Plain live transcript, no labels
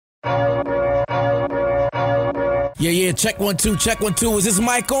Yeah, check 1 2, check 1 2. Is this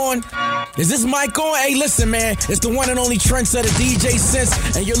mic on? Is this mic on? Hey, listen, man. It's the one and only trendsetter DJ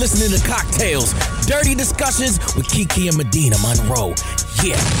Sense, and you're listening to Cocktails. Dirty discussions with Kiki and Medina Monroe.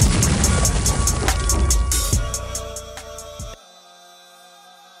 Yeah.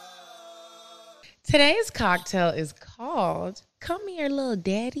 Today's cocktail is called Come Here, Little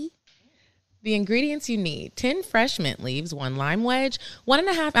Daddy. The ingredients you need: 10 fresh mint leaves, 1 lime wedge,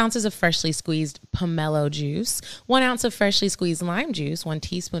 1.5 ounces of freshly squeezed pomelo juice, 1 ounce of freshly squeezed lime juice, 1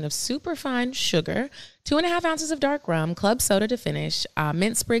 teaspoon of superfine sugar, 2.5 ounces of dark rum, club soda to finish,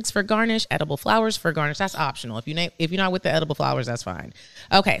 mint sprigs for garnish, edible flowers for garnish. That's optional. If you're not with the edible flowers, that's fine.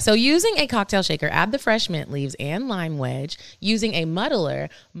 Okay, so using a cocktail shaker, add the fresh mint leaves and lime wedge. Using a muddler,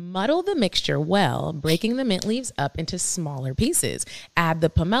 muddle the mixture well, breaking the mint leaves up into smaller pieces. Add the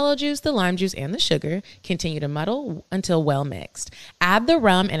pomelo juice, the lime juice, and the sugar. Continue to muddle until well mixed. Add the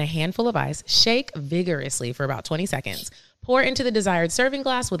rum and a handful of ice. Shake vigorously for about 20 seconds. Pour into the desired serving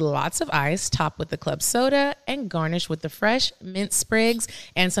glass with lots of ice, top with the club soda, and garnish with the fresh mint sprigs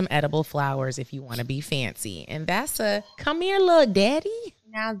and some edible flowers if you want to be fancy. And that's a Come Here, Little Daddy.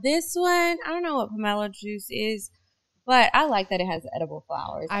 Now this one, I don't know what pomelo juice is, but I like that it has edible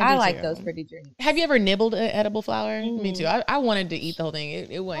flowers. I like those pretty drinks. Have you ever nibbled an edible flower? Mm-hmm. Me too. I wanted to eat the whole thing.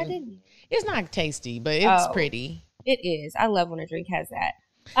 It wasn't. I didn't. It's not tasty, but it's pretty. It is. I love when a drink has that.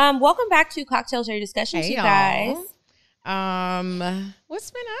 Welcome back to Cocktails Dirty Discussions, you guys.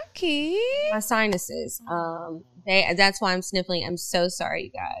 What's been up, Key? My sinuses. That's why I'm sniffling. I'm so sorry,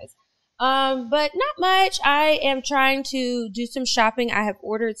 you guys. But not much. I am trying to do some shopping. I have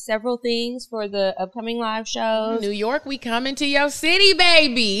ordered several things for the upcoming live shows. New York, we coming to your city,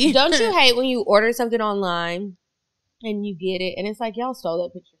 baby. Don't you hate when you order something online and you get it and it's like, y'all stole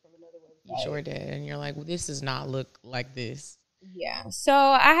that picture from another website? You sure did. And you're like, well, this does not look like this. Yeah, so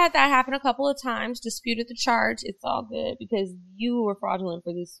I had that happen a couple of times, disputed the charge. It's all good because you were fraudulent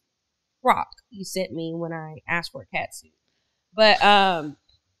for this frock you sent me when I asked for a cat suit. But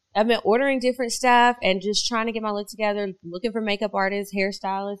I've been ordering different stuff and just trying to get my look together, looking for makeup artists,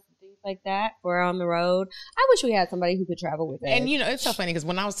 hairstylists, things like that for on the road. I wish we had somebody who could travel with us. And, it's so funny because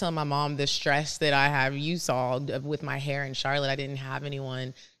when I was telling my mom the stress that I have, you saw with my hair in Charlotte, I didn't have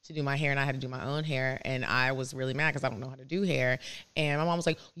anyone to do my hair and I had to do my own hair, and I was really mad because I don't know how to do hair. And my mom was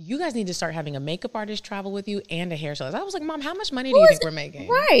like, you guys need to start having a makeup artist travel with you and a hairstylist. I was like, Mom, how much money do you think we're making?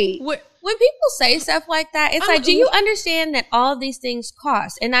 Right. When people say stuff like that, it's like, do you understand that all of these things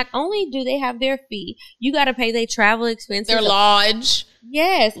cost? And not only do they have their fee, you got to pay their travel expenses, their lodge.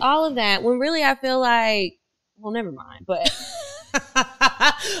 Yes, all of that. When really I feel like, well, never mind, but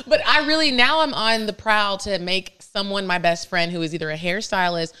but now I'm on the prowl to make someone my best friend who is either a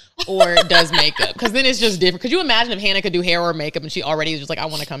hairstylist or does makeup, because then it's just different. Could you imagine if Hannah could do hair or makeup and she already was just like, I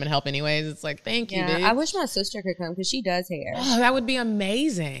want to come and help anyways? It's like, thank you, dude. I wish my sister could come because she does hair. Oh, that would be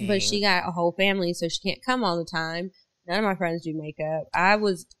amazing. But she got a whole family, so she can't come all the time. None of my friends do makeup. I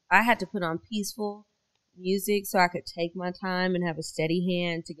had to put on peaceful music so I could take my time and have a steady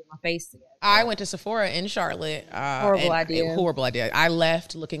hand to get my face together. I went to Sephora in Charlotte. Horrible idea. I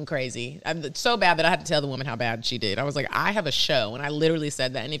left looking crazy. So bad that I had to tell the woman how bad she did. I was like, I have a show, and I literally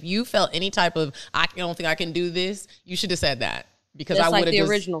said that. And if you felt any type of, I don't think I can do this, you should have said that. Because that's I would have like the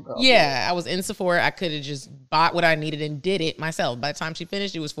original girl. Yeah, I was in Sephora. I could have just bought what I needed and did it myself. By the time she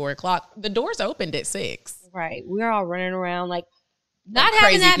finished, it was 4:00. The doors opened at 6. Right. We're all running around like not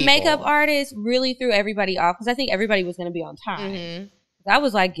having that people. Makeup artist really threw everybody off because I think everybody was going to be on time. Mm-hmm. I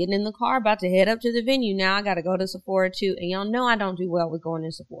was like getting in the car, about to head up to the venue. Now I got to go to Sephora too. And y'all know I don't do well with going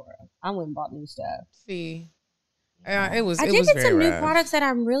to Sephora. I went and bought new stuff. See, I did get some new products that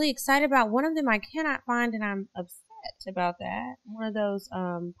I'm really excited about. One of them I cannot find, and I'm upset about that. One of those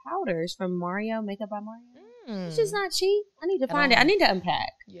powders from Mario, Makeup by Mario. It's just not cheap. I need to find it. I need to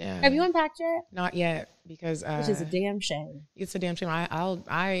unpack. Yeah. Have you unpacked yet? Not yet, because which is a damn shame. It's a damn shame.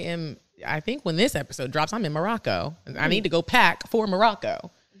 I think when this episode drops, I'm in Morocco. I need to go pack for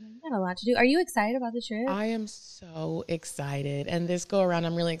Morocco. You got a lot to do. Are you excited about the trip? I am so excited. And this go around,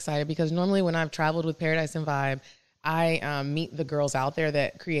 I'm really excited because normally when I've traveled with Paradise and Vibe, I meet the girls out there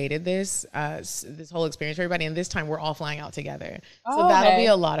that created this whole experience for everybody. And this time we're all flying out together. So that'll be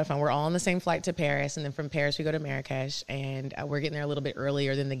a lot of fun. We're all on the same flight to Paris. And then from Paris, we go to Marrakesh. And we're getting there a little bit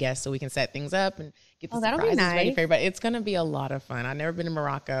earlier than the guests so we can set things up and get the surprises ready for everybody. It's going to be a lot of fun. I've never been to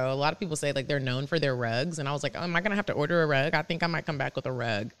Morocco. A lot of people say like they're known for their rugs. And I was like, am I going to have to order a rug? I think I might come back with a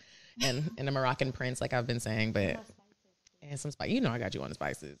rug and a Moroccan prince like I've been saying. But and some spice. I got you on the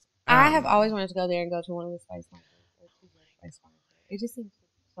spices. I have always wanted to go there and go to one of the spice markets. It just seems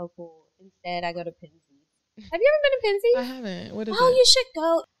so cool. Instead, I go to Penzies. Have you ever been to Penzies? I haven't. What is it? Oh, you should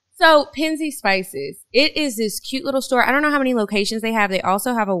go. So Penzi Spices, it is this cute little store. I don't know how many locations they have. They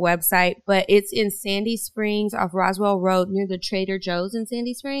also have a website, but it's in Sandy Springs off Roswell Road near the Trader Joe's in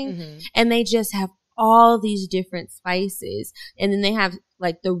Sandy Springs. Mm-hmm. And they just have all these different spices. And then they have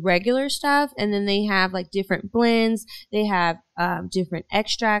like the regular stuff. And then they have like different blends. They have different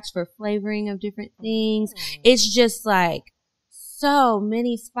extracts for flavoring of different things. It's just like so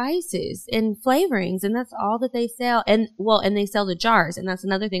many spices and flavorings, and that's all that they sell. And they sell the jars, and that's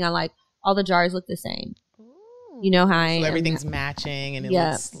another thing I like. All the jars look the same. Ooh. You know how I everything's matching, and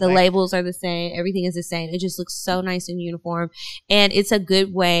the labels are the same. Everything is the same. It just looks so nice and uniform, and it's a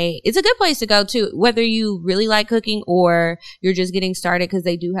good way. It's a good place to go too, whether you really like cooking or you're just getting started, because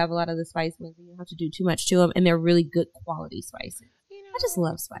they do have a lot of the spice blends. You don't have to do too much to them, and they're really good quality spices. I just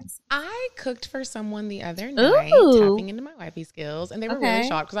love spice. I cooked for someone the other night, tapping into my wifey skills, and they were really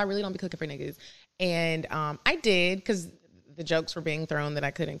shocked because I really don't be cooking for niggas. And I did, because the jokes were being thrown that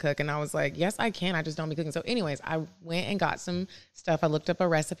I couldn't cook, and I was like, yes, I can. I just don't be cooking. So anyways, I went and got some stuff. I looked up a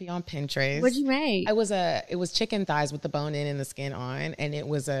recipe on Pinterest. What'd you make? It was chicken thighs with the bone in and the skin on, and it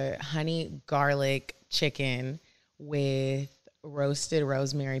was a honey garlic chicken with roasted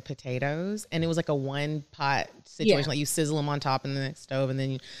rosemary potatoes, and it was like a one pot situation. Like you sizzle them on top in the stove, and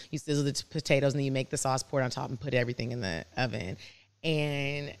then you sizzle the potatoes, and then you make the sauce, pour it on top, and put everything in the oven.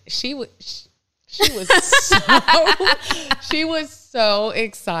 And she was so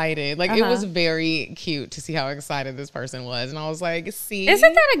excited. Like it was very cute to see how excited this person was, and I was like, see,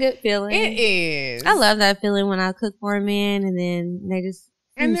 isn't that a good feeling? It is. I love that feeling when I cook for a man, and then they just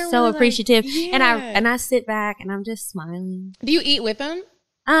and they're so really appreciative. Like, and I sit back and I'm just smiling. Do you eat with them?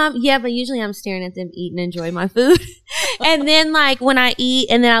 Yeah, but usually I'm staring at them eat and enjoy my food. And then like when I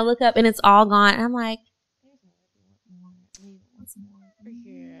eat and then I look up and it's all gone, I'm like,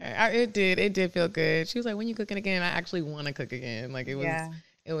 yeah, it did feel good. She was like, when you cooking again? I actually want to cook again. Like it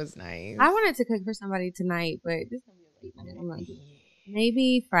was nice. I wanted to cook for somebody tonight, but this is gonna be a late night. I'm like,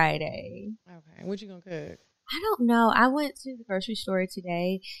 maybe Friday. Okay, what you gonna cook? I don't know. I went to the grocery store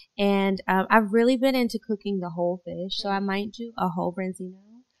today, and I've really been into cooking the whole fish, so I might do a whole branzino,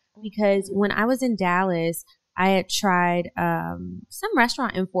 because when I was in Dallas, I had tried some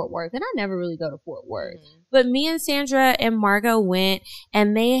restaurant in Fort Worth, and I never really go to Fort Worth. But me and Sandra and Margot went,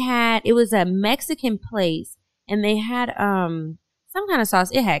 and it was a Mexican place, and they had some kind of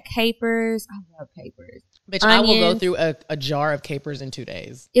sauce. It had capers. I love capers. Bitch, onions. I will go through a jar of capers in 2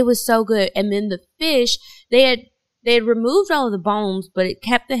 days. It was so good. And then the fish, they had removed all of the bones, but it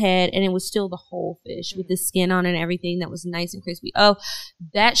kept the head, and it was still the whole fish with the skin on and everything that was nice and crispy. Oh,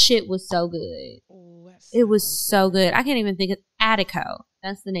 that shit was so good. It was so good. I can't even think of Attico.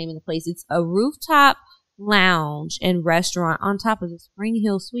 That's the name of the place. It's a rooftop lounge and restaurant on top of the Spring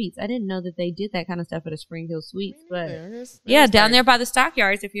Hill Suites. I didn't know that they did that kind of stuff at a Spring Hill Suites, but down there by the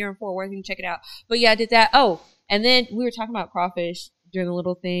Stockyards. If you're in Fort Worth, you can check it out. But yeah, I did that. Oh, and then we were talking about crawfish during the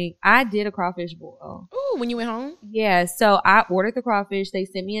little thing. I did a crawfish boil. Ooh, when you went home? Yeah, so I ordered the crawfish. They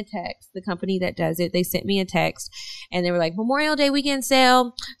sent me a text. The company that does it, they sent me a text, and they were like, Memorial Day weekend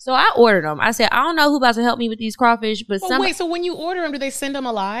sale. So I ordered them. I said, I don't know who about to help me with these crawfish, but wait, so when you order them, do they send them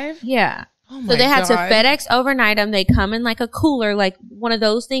alive? Yeah. Oh so they had to FedEx overnight them. They come in like a cooler, like one of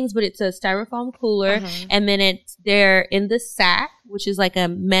those things, but it's a styrofoam cooler. And then they're in the sack, which is like a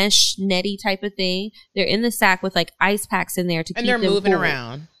mesh netty type of thing. They're in the sack with like ice packs in there to keep them And they're moving cool.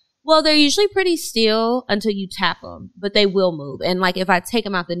 around. Well, they're usually pretty still until you tap them, but they will move. And like if I take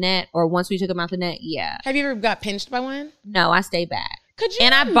them out the net, or once we took them out the net, yeah. Have you ever got pinched by one? No, I stay back. Could you?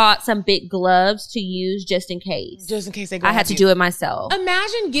 And I bought some big gloves to use just in case. Just in case they go. I had to do it myself.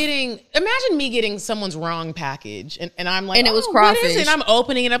 Imagine me getting someone's wrong package, and I'm like, and it was crawfish. What is it? And I'm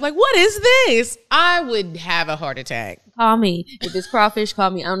opening it. I'm like, what is this? I would have a heart attack. Call me. If it's crawfish, call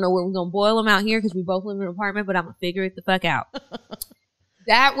me. I don't know where we're going to boil them out here because we both live in an apartment, but I'm going to figure it the fuck out.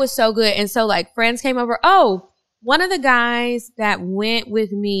 That was so good. And so like friends came over. Oh, one of the guys that went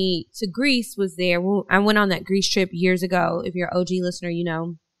with me to Greece was there. I went on that Greece trip years ago. If you're an OG listener, you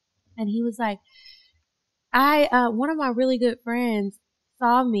know. And he was like, one of my really good friends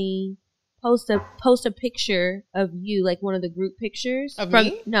saw me post a picture of you, like one of the group pictures. Of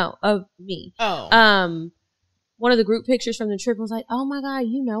me? No, of me. Oh. One of the group pictures from the trip was like, oh my God,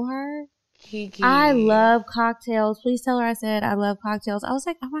 you know her? Kiki. I love cocktails. Please tell her I said I love cocktails. I was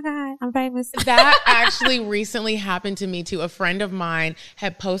like, oh my God, I'm famous. That actually recently happened to me too. A friend of mine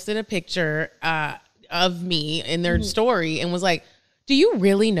had posted a picture of me in their story and was like, do you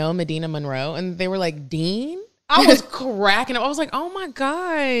really know Medina Monroe? And they were like, Dean? I was cracking up. I was like, oh my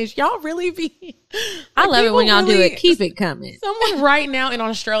gosh, y'all really be. I love it when y'all do it. Keep it coming. Someone right now in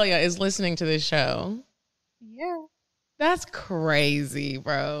Australia is listening to this show. Yeah. That's crazy,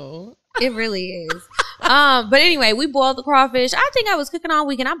 bro. It really is. But anyway, we boiled the crawfish. I think I was cooking all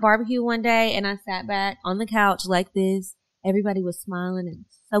weekend. I barbecued one day and I sat back on the couch like this. Everybody was smiling and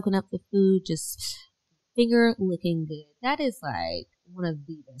soaking up the food, just finger licking good. That is like one of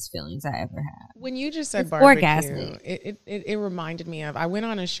the best feelings I ever had. When you just said It's barbecue, orgasmic. it reminded me of, I went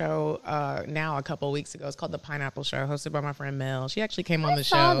on a show now a couple of weeks ago. It's called The Pineapple Show, hosted by my friend Mel. She actually came on the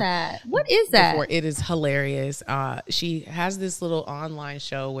show. I saw that. What is that? Before. It is hilarious. She has this little online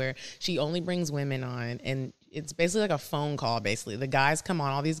show where she only brings women on, and it's basically like a phone call. Basically, the guys come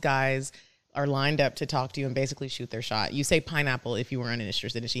on. All these guys are lined up to talk to you and basically shoot their shot. You say pineapple if you were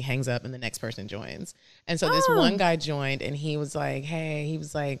uninterested, and she hangs up and the next person joins. And so this one guy joined and he was like, hey, he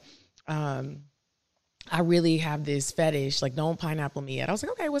was like, I really have this fetish, like don't pineapple me yet. I was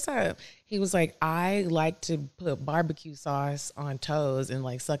like, okay, what's up? He was like, I like to put barbecue sauce on toes and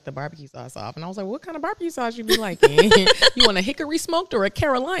like suck the barbecue sauce off. And I was like, what kind of barbecue sauce you be liking? You want a hickory smoked or a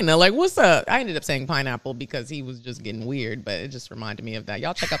Carolina? Like, what's up? I ended up saying pineapple because he was just getting weird, but it just reminded me of that.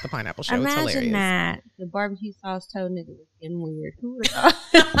 Y'all check out The Pineapple Show. It's hilarious. Imagine that. The barbecue sauce toe nigga was getting weird. Who would have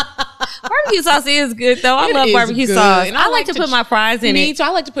thought? Barbecue sauce is good though. I love barbecue sauce. And I like to put my fries in it. So I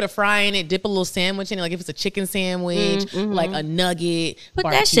like to put a fry in it, dip a little sandwich in it, like if it's a chicken sandwich, like a nugget. Put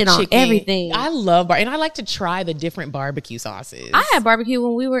that shit on everything. I love and I like to try the different barbecue sauces. I had barbecue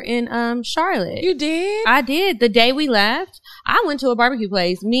when we were in Charlotte. You did? I did. The day we left, I went to a barbecue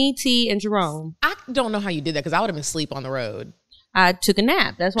place. Me, T, and Jerome. I don't know how you did that because I would have been asleep on the road. I took a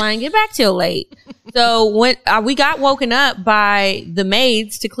nap. That's why I didn't get back till late. So when we got woken up by the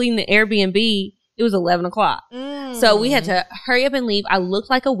maids to clean the Airbnb, it was 11 o'clock. So we had to hurry up and leave. I looked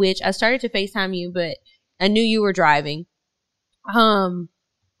like a witch. I started to FaceTime you, but I knew you were driving.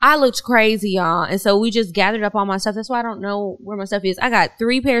 I looked crazy, y'all. And so we just gathered up all my stuff. That's why I don't know where my stuff is. I got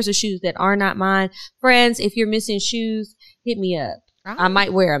 3 pairs of shoes that are not mine. Friends, if you're missing shoes, hit me up. I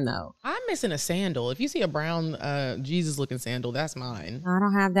might wear them though. I'm missing a sandal. If you see a brown Jesus looking sandal, that's mine. I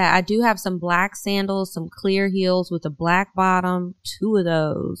don't have that. I do have some black sandals, some clear heels with a black bottom, 2 of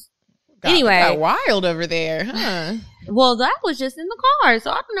those. Anyway, got wild over there, huh? Well, that was just in the car,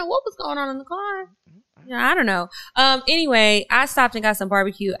 so I don't know what was going on in the car. Yeah, I don't know. Anyway, I stopped and got some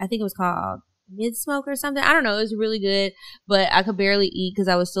barbecue. I think it was called Mid Smoke or something. I don't know. It was really good, but I could barely eat because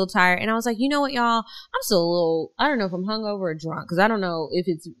I was still tired. And I was like, you know what, y'all? I'm still a little, I don't know if I'm hungover or drunk because I don't know if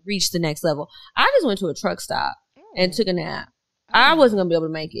it's reached the next level. I just went to a truck stop and took a nap. I wasn't going to be able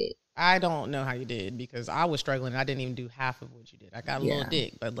to make it. I don't know how you did because I was struggling. I didn't even do half of what you did. I got a little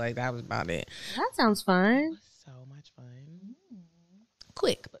dick, but like that was about it. That sounds fun. So much fun.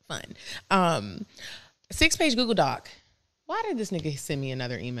 Quick, but fun. 6-page Google Doc. Why did this nigga send me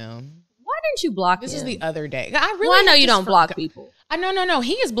another email? Why didn't you block This him? is the other day. I know you don't block people. No.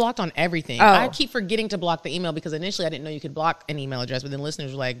 He is blocked on everything. Oh. I keep forgetting to block the email because initially I didn't know you could block an email address, but then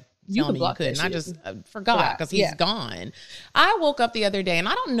listeners were like, telling me you could. And I just forgot because he's gone. I woke up the other day and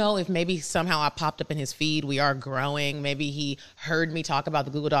I don't know if maybe somehow I popped up in his feed. We are growing. Maybe he heard me talk about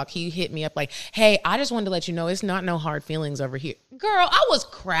the Google Doc. He hit me up like, hey, I just wanted to let you know it's not no hard feelings over here. Girl, I was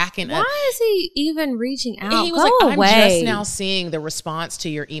cracking up. Why is he even reaching out? And he was Go like, away. I'm just now seeing the response to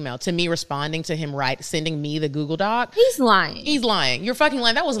your email, to me responding to him, sending me the Google Doc. He's lying. He's lying. You're fucking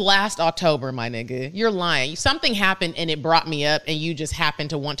lying. That was last October, my nigga. You're lying. Something happened and it brought me up and you just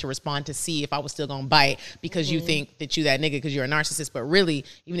happened to want to respond to see if I was still gonna bite because you think that you that nigga because you're a narcissist. But really,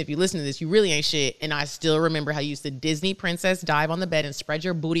 even if you listen to this, you really ain't shit. And I still remember how you used to Disney princess dive on the bed and spread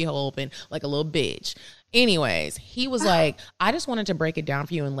your booty hole open like a little bitch. Anyways, he was like, I just wanted to break it down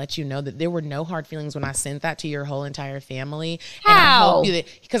for you and let you know that there were no hard feelings when I sent that to your whole entire family. How? And I hope you that,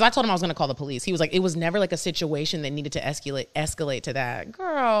 because I told him I was going to call the police. He was like, it was never like a situation that needed to escalate to that.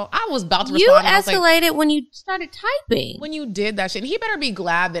 Girl, I was about to respond. You escalated when you started typing. When you did that shit. And he better be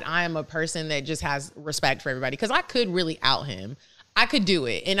glad that I am a person that just has respect for everybody because I could really out him. I could do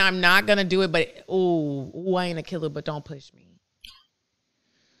it. And I'm not going to do it, but I ain't a killer, but don't push me.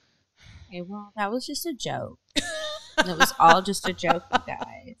 Okay, well, that was just a joke. It was all just a joke, you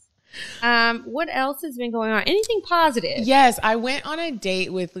guys. What else has been going on? Anything positive? Yes, I went on a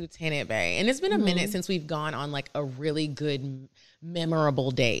date with Lieutenant Bay, and it's been a minute since we've gone on like a really good,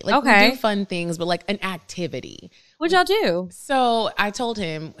 memorable date. Like we do fun things, but like an activity. What'd y'all do? So I told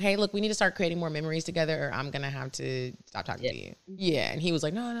him, hey, look, we need to start creating more memories together or I'm going to have to stop talking to you. Yeah. And he was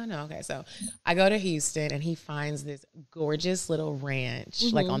like, no. Okay. So I go to Houston and he finds this gorgeous little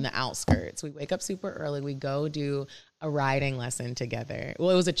ranch, like on the outskirts. We wake up super early. We go do a riding lesson together.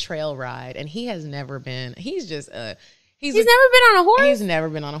 Well, it was a trail ride and he has never been, he's just He's never been on a horse? He's never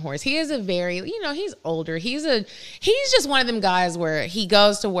been on a horse. He is a very, he's older. He's just one of them guys where he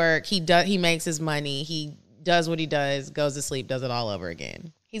goes to work, he makes his money, he does what he does, goes to sleep, does it all over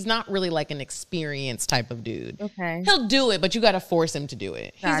again. He's not really like an experienced type of dude. Okay. He'll do it, but you got to force him to do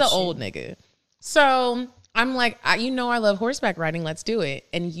it. He's an old nigga. So I'm like, I love horseback riding. Let's do it.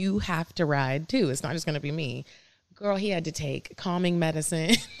 And you have to ride too. It's not just going to be me. Girl, he had to take calming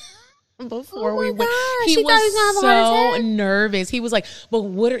medicine. Before we went, he was so nervous. He was like, "But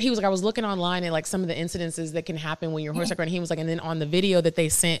what?" He was like, "I was looking online at like some of the incidences that can happen when you're horseback riding." He was like, and then on the video that they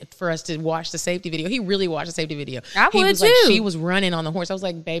sent for us to watch the safety video, he really watched the safety video. He was like, she was running on the horse. I was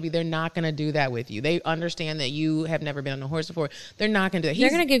like, "Baby, they're not gonna do that with you. They understand that you have never been on a horse before. They're not gonna do that.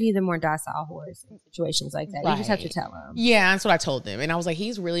 They're gonna give you the more docile horse in situations like that. Right. You just have to tell them." Yeah, that's what I told them, and I was like,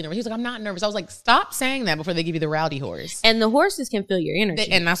 "He's really nervous." He was like, "I'm not nervous." I was like, "Stop saying that before they give you the rowdy horse." And the horses can feel your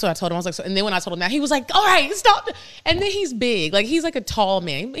energy, and that's what I told him. I was like, so, and then when I told him that, he was like, all right, stop. And then he's big. Like, he's like a tall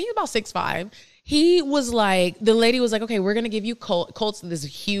man. He's about 6'5". He was like, the lady was like, okay, we're going to give you Colt's this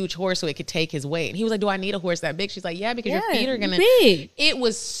huge horse so it could take his weight. And he was like, do I need a horse that big? She's like, yeah, because your feet are going to. Big. It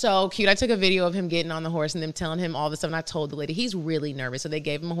was so cute. I took a video of him getting on the horse and them telling him all this stuff. And I told the lady, he's really nervous. So they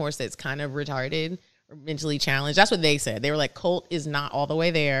gave him a horse that's kind of retarded or mentally challenged. That's what they said. They were like, Colt is not all the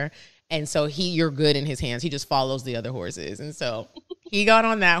way there. And so you're good in his hands. He just follows the other horses. And so he got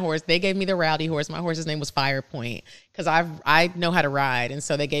on that horse. They gave me the rowdy horse. My horse's name was Fire Point because I know how to ride. And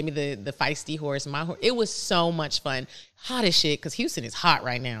so they gave me the feisty horse. It was so much fun. Hot as shit because Houston is hot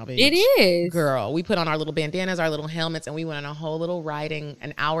right now, bitch. It is. Girl, we put on our little bandanas, our little helmets, and we went on a whole little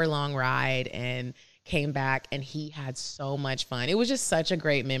an hour-long ride and came back, and he had so much fun. It was just such a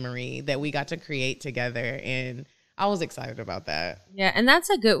great memory that we got to create together, and I was excited about that. Yeah, and that's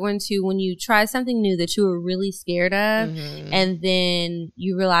a good one too, when you try something new that you were really scared of, and then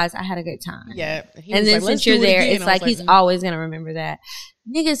you realize I had a good time. Yeah. And then since you're there, it's like he's always going to remember that.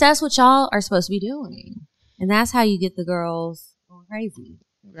 Niggas, that's what y'all are supposed to be doing. And that's how you get the girls going crazy.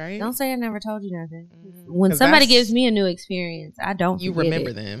 Right? Don't say I never told you nothing. When somebody gives me a new experience, I don't You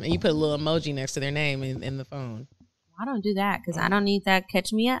remember them. And you put a little emoji next to their name in the phone. I don't do that because I don't need that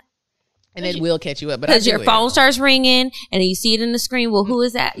catch me up. And it will catch you up. Because your phone starts ringing and you see it in the screen. Well, who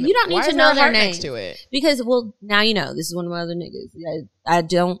is that? You don't need to know their name. Next to it? Because, well, now you know. This is one of my other niggas. I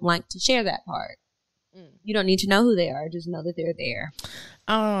don't like to share that part. You don't need to know who they are. Just know that they're there.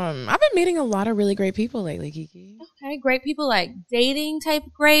 I've been meeting a lot of really great people lately, Kiki. Okay, great people, like dating type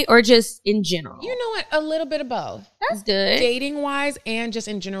great or just in general? You know what? A little bit of both. That's good. Dating wise and just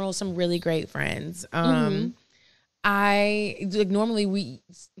in general, some really great friends. I like normally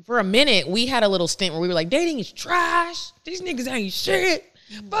for a minute we had a little stint where we were like, dating is trash. These niggas ain't shit.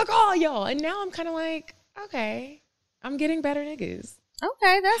 Fuck all y'all. And now I'm kind of like, okay, I'm getting better niggas.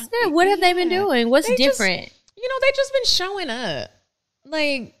 Okay, that's good. What have they been doing? What's different? They've just been showing up.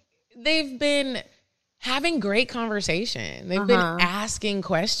 Like, they've been having great conversation. They've been asking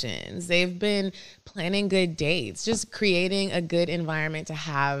questions. They've been planning good dates, just creating a good environment to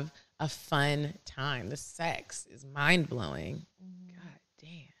have a fun time. The sex is mind-blowing. God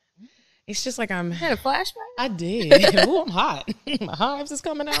damn. It's just like I'm... You had a flashback? I did. Oh, I'm hot. My hives is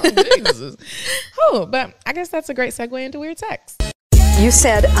coming out. Jesus. Oh, but I guess that's a great segue into weird sex. You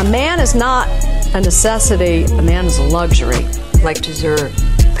said a man is not a necessity, a man is a luxury. Like dessert.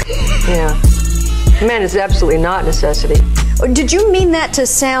 Yeah. A man is absolutely not necessity. Did you mean that to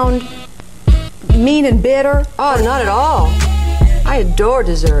sound mean and bitter? Oh, not at all. I adore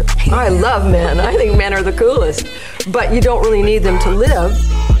dessert. I love men. I think men are the coolest. But you don't really need them to live.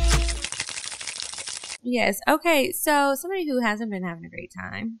 Yes. Okay. So somebody who hasn't been having a great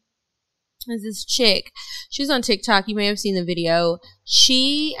time is this chick. She was on TikTok. You may have seen the video.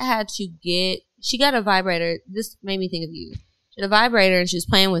 She got a vibrator. This made me think of you. She had a vibrator and she was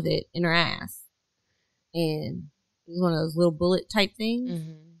playing with it in her ass. And it was one of those little bullet type things.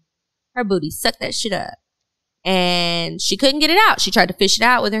 Her booty sucked that shit up. And she couldn't get it out. She tried to fish it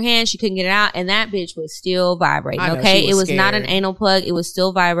out with her hand. She couldn't get it out. And that bitch was still vibrating. Okay. It was not an anal plug. It was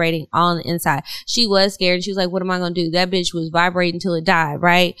still vibrating on the inside. She was scared. She was like, what am I going to do? That bitch was vibrating until it died.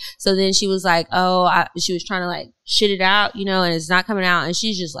 Right. So then she was like, she was trying to like shit it out, and it's not coming out. And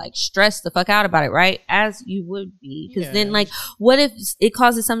she's just like stressed the fuck out about it. Right. As you would be. Cause then like, what if it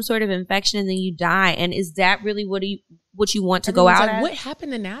causes some sort of infection and then you die? And is that really what you want to go out like, at? What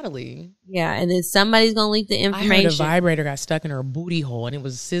happened to Natalie? Yeah, and then somebody's gonna leak the information. I heard a vibrator got stuck in her booty hole and it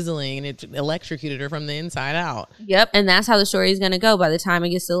was sizzling and it electrocuted her from the inside out. Yep, and that's how the story is gonna go by the time it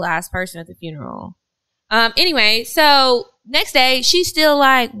gets to the last person at the funeral. Anyway, so next day she's still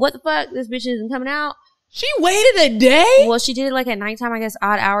like, what the fuck? This bitch isn't coming out. She waited a day? Well, she did it like at nighttime, I guess,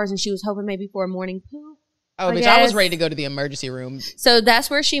 odd hours, and she was hoping maybe for a morning poop. Oh, bitch, I was ready to go to the emergency room. So that's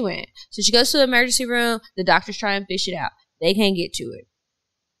where she went. So she goes to the emergency room. The doctors try and fish it out. They can't get to it.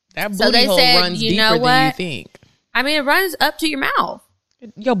 That So booty they hole said, runs you deeper know than you what? think. I mean, it runs up to your mouth.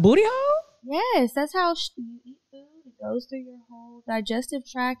 Your booty hole? Yes, that's how you eat food. It goes through your whole digestive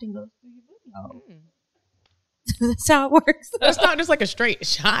tract and goes through your booty hole. That's how it works. That's not just like a straight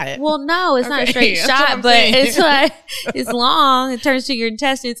shot. Well, no, it's not a Okay, straight that's what shot, I'm but saying. it's like it's long. It turns to your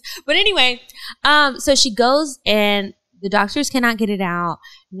intestines. But anyway, so she goes and the doctors cannot get it out,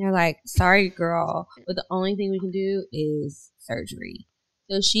 and they're like, "Sorry, girl, but the only thing we can do is surgery."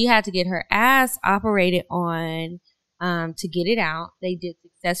 So she had to get her ass operated on to get it out. They did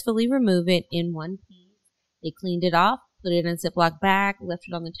successfully remove it in one piece. They cleaned it off, put it in a Ziploc bag, left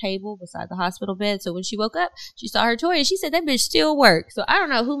it on the table beside the hospital bed. So when she woke up, she saw her toy and she said that bitch still works. So I don't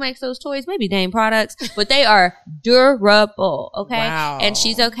know who makes those toys, maybe Dame Products, but they are durable. Okay. Wow. And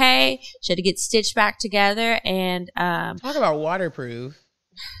she's okay. She had to get stitched back together and Talk about waterproof.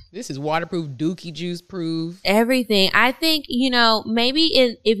 This is waterproof, dookie juice proof. everything. I think,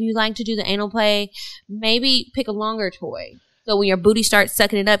 maybe if you like to do the anal play, maybe pick a longer toy. So when your booty starts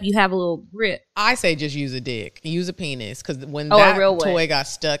sucking it up, you have a little grip. I say just use a dick. Use a penis. Because when A that real one. toy got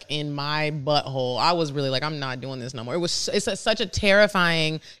stuck in my butthole, I was really like, I'm not doing this no more. It's such a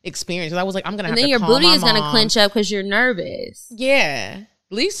terrifying experience. 'Cause I was like, I'm going to have And then to your call booty my is going to mom. clench up because you're nervous. Yeah.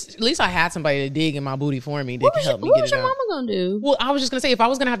 At least I had somebody to dig in my booty for me to help me What get was it your out. mama going to do? Well, I was just gonna say if I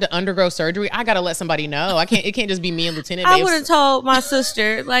was gonna have to undergo surgery, I gotta let somebody know. It can't just be me and Lieutenant. I Babe. would have told my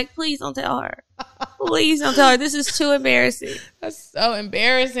sister, like, please don't tell her. Please don't tell her. This is too embarrassing. That's so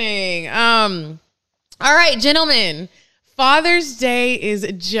embarrassing. All right, gentlemen. Father's Day is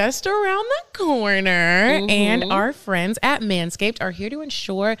just around the corner, and our friends at Manscaped are here to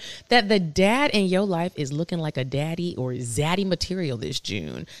ensure that the dad in your life is looking like a daddy or zaddy material this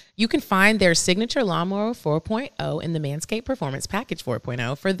June. You can find their signature Lawnmower 4.0 in the Manscaped Performance Package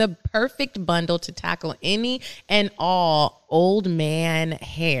 4.0 for the perfect bundle to tackle any and all old man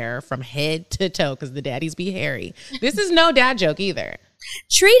hair from head to toe, because the daddies be hairy. This is no dad joke either.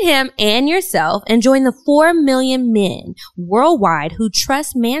 Treat him and yourself and join the 4 million men worldwide who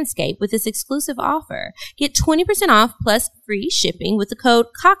trust Manscaped with this exclusive offer. Get 20% off plus free shipping with the code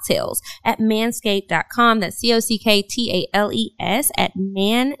COCKTAILS at manscaped.com. That's COCKTALES at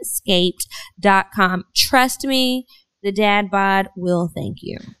manscaped.com. Trust me, the dad bod will thank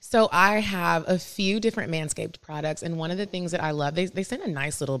you. So I have a few different Manscaped products, and one of the things that I love, they send a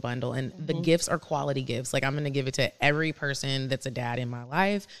nice little bundle, and the gifts are quality gifts. Like, I'm going to give it to every person that's a dad in my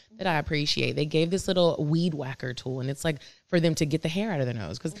life that I appreciate. They gave this little weed whacker tool, and it's like for them to get the hair out of their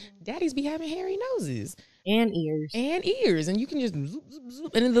nose, because daddies be having hairy noses. And ears. And ears, and you can just zoop, zoop,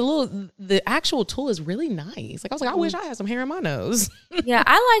 zoop. And then the actual tool is really nice. Like, I was like, I wish I had some hair in my nose. Yeah,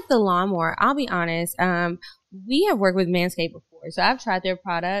 I like the lawnmower. I'll be honest. We have worked with Manscaped before, so I've tried their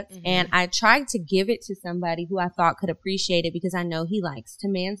products, and I tried to give it to somebody who I thought could appreciate it because I know he likes to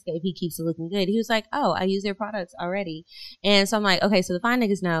manscape. He keeps it looking good. He was like, "Oh, I use their products already," and so I'm like, "Okay, so the fine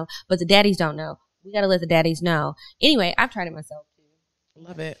niggas know, but the daddies don't know. We got to let the daddies know." Anyway, I've tried it myself.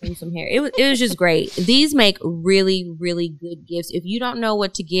 Love it. And some hair. It was just great. These make really, really good gifts. If you don't know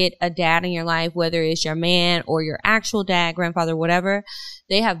what to get a dad in your life, whether it's your man or your actual dad, grandfather, whatever,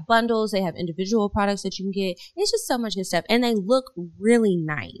 they have bundles. They have individual products that you can get. It's just so much good stuff. And they look really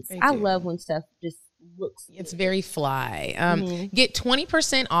nice. I love when stuff just looks good. It's very fly. Get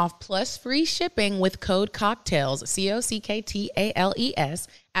 20% off plus free shipping with code COCKTAILS, COCKTALES,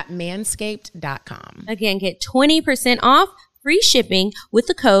 at manscaped.com. Again, get 20% off. Free shipping with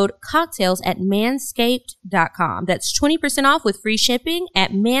the code COCKTAILS at manscaped.com. That's 20% off with free shipping at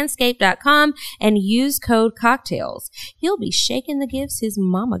manscaped.com and use code COCKTAILS. He'll be shaking the gifts his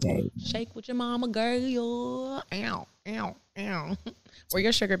mama gave. Shake with your mama, girl. Ow, ow, ow. Or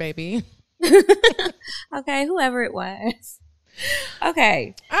your sugar baby. Okay, whoever it was.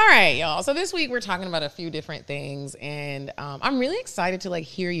 Okay. All right, y'all. So this week we're talking about a few different things, and I'm really excited to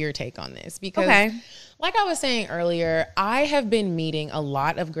hear your take on this because, like I was saying earlier, I have been meeting a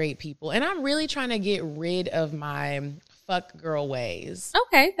lot of great people, and I'm really trying to get rid of my fuck girl ways.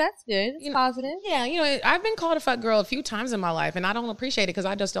 Okay, that's good. It's positive. Yeah, I've been called a fuck girl a few times in my life, and I don't appreciate it because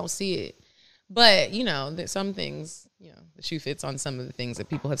I just don't see it. But some things, the shoe fits on some of the things that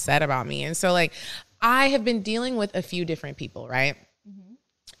people have said about me, and so I have been dealing with a few different people, right?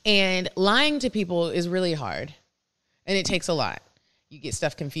 And lying to people is really hard, and it takes a lot. You get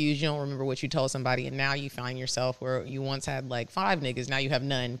stuff confused. You don't remember what you told somebody, and now you find yourself where you once had 5 niggas. Now you have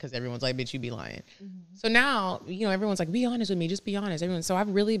none because everyone's like, bitch, you be lying. So now, everyone's like, be honest with me. Just be honest. So I've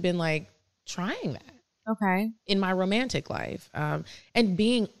really been trying that. Okay. In my romantic life, and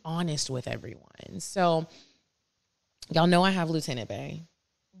being honest with everyone. So y'all know I have Lieutenant Bae.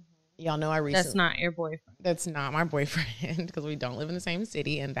 Y'all know I recently. That's not your boyfriend. That's not my boyfriend because we don't live in the same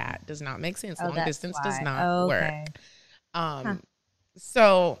city, and that does not make sense. Long distance why. does not Okay. work.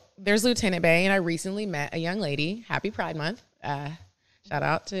 So there's Lieutenant Bay, and I recently met a young lady. Happy Pride Month. Shout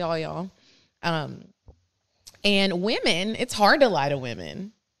out to all y'all. And women, it's hard to lie to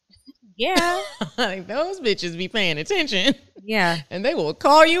women. Yeah. Like, those bitches be paying attention. Yeah. And they will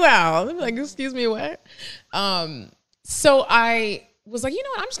call you out. They'll be like, excuse me, what? So I was like, you know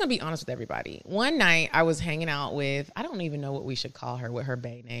what? I'm just going to be honest with everybody. One night I was hanging out with, I don't even know what we should call her, what her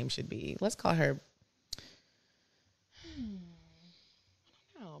bae name should be. Let's call her,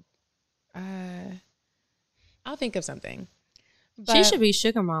 I'll think of something. But, she should be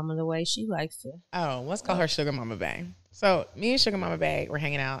Sugar Mama the way she likes to. Oh, let's call her Sugar Mama Bae. So me and Sugar Mama Bae were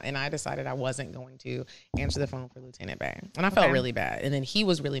hanging out, and I decided I wasn't going to answer the phone for Lieutenant Bae. And I felt really bad. And then he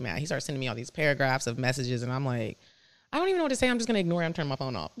was really mad. He started sending me all these paragraphs of messages, and I'm like, I don't even know what to say. I'm just going to ignore it. I'm turning my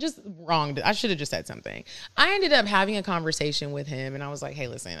phone off. Just wrong. I should have just said something. I ended up having a conversation with him, and I was like, hey,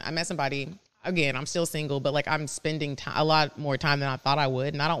 listen, I met somebody. Again, I'm still single, but like I'm spending a lot more time than I thought I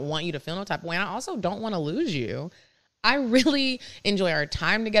would, and I don't want you to feel no type of way. And I also don't want to lose you. I really enjoy our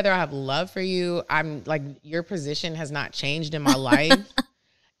time together. I have love for you. I'm like, your position has not changed in my life.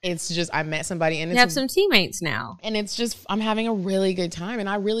 It's just, I met somebody and You have some teammates now. And it's just, I'm having a really good time and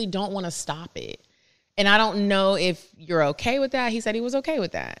I really don't want to stop it. And I don't know if you're okay with that. He said he was okay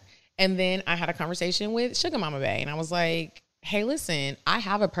with that. And then I had a conversation with Sugar Mama Bae and I was like, hey, listen, I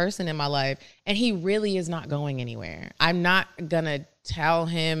have a person in my life and he really is not going anywhere. I'm not going to tell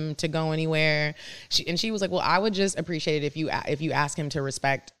him to go anywhere. She was like, well, I would just appreciate it if you ask him to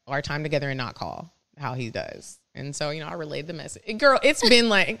respect our time together and not call how he does. And so, I relayed the message. Girl, it's been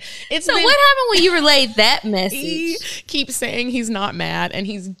like, what happened when you relayed that message? He keeps saying he's not mad, and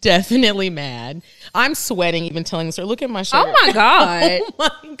he's definitely mad. I'm sweating even telling this. Look at my shirt. Oh my God. Oh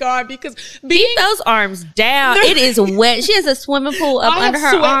my God, because keep those arms down. It is wet. She has a swimming pool up under her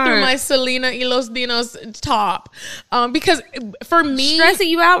arm. I have sweat through my Selena y los Dinos top. Because for me, stressing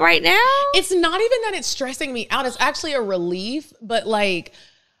you out right now? It's not even that it's stressing me out. It's actually a relief, but like,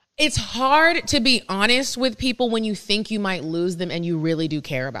 it's hard to be honest with people when you think you might lose them and you really do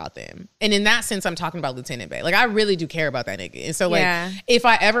care about them. And in that sense, I'm talking about Lieutenant Bae. Like, I really do care about that nigga. And so, like, if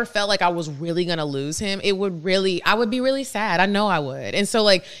I ever felt like I was really going to lose him, I would be really sad. I know I would. And so,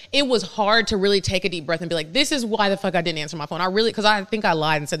 like, it was hard to really take a deep breath and be like, this is why the fuck I didn't answer my phone. Because I think I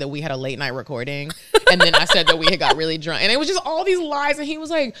lied and said that we had a late night recording. And then I said that we had got really drunk. And it was just all these lies. And he was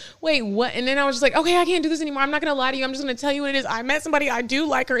like, wait, what? And then I was just like, okay, I can't do this anymore. I'm not going to lie to you. I'm just going to tell you what it is. I met somebody. I do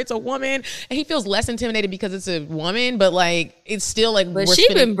like her. It's a woman. And he feels less intimidated because it's a woman, but like, it's still like, but she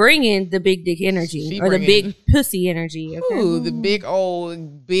been bringing the big dick energy or the big pussy energy. Okay? Ooh, the big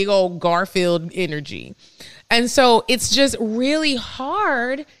old Garfield energy. And so it's just really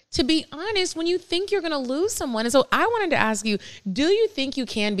hard to be honest when you think you're going to lose someone. And so I wanted to ask you, do you think you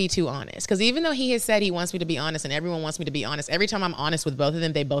can be too honest? Because even though he has said he wants me to be honest and everyone wants me to be honest, every time I'm honest with both of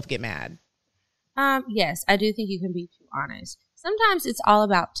them, they both get mad. Yes, I do think you can be too honest. Sometimes it's all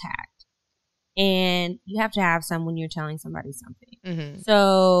about tact. And you have to have some when you're telling somebody something. Mm-hmm.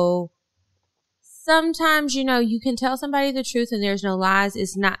 So sometimes, you can tell somebody the truth and there's no lies.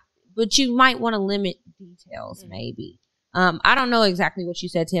 It's not, but you might want to limit details, maybe. I don't know exactly what you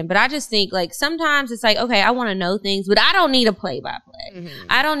said to him, but I just think like sometimes it's like, okay, I want to know things, but I don't need a play-by-play. Mm-hmm.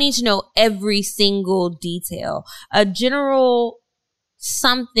 I don't need to know every single detail. A general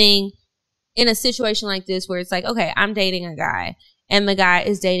something in a situation like this where it's like, okay, I'm dating a guy. And the guy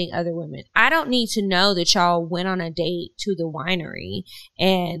is dating other women. I don't need to know that y'all went on a date to the winery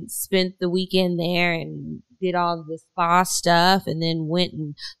and spent the weekend there and did all the spa stuff and then went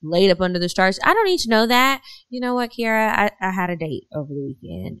and laid up under the stars. I don't need to know that. You know what, Kiara? I had a date over the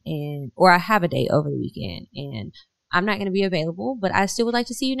weekend or I have a date over the weekend and I'm not going to be available, but I still would like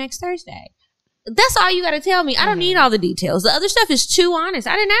to see you next Thursday. That's all you got to tell me. I don't need all the details. The other stuff is too honest.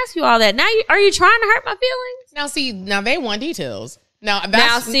 I didn't ask you all that. Now, are you trying to hurt my feelings? Now they want details. That's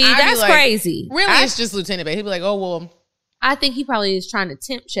like, crazy. Really, it's just Lieutenant Bae. He'd be like, oh, well. I think he probably is trying to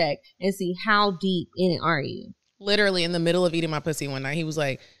temp check and see how deep in it are you. Literally in the middle of eating my pussy one night, he was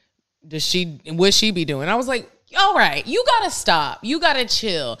like, what's she be doing? I was like, all right, you got to stop. You got to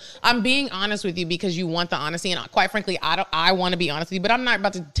chill. I'm being honest with you because you want the honesty. And quite frankly, I want to be honest with you, but I'm not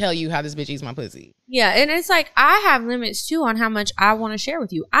about to tell you how this bitch eats my pussy. Yeah. And it's like, I have limits too on how much I want to share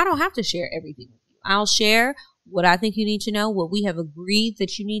with you. I don't have to share everything with you. I'll share what I think you need to know, what we have agreed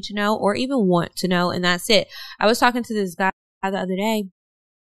that you need to know or even want to know. And that's it. I was talking to this guy the other day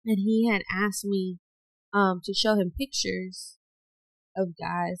and he had asked me to show him pictures of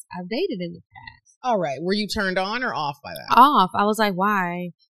guys I've dated in the past. All right. Were you turned on or off by that? Off. I was like, why?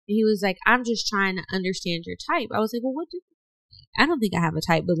 And he was like, I'm just trying to understand your type. I was like, well, what do you think? I don't think I have a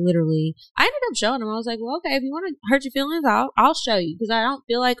type, but literally, I ended up showing him. I was like, well, okay, if you want to hurt your feelings, I'll show you, because I don't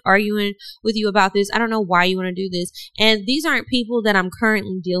feel like arguing with you about this. I don't know why you want to do this. And these aren't people that I'm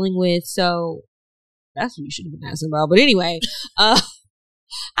currently dealing with, so that's what you should have been asking about. But anyway,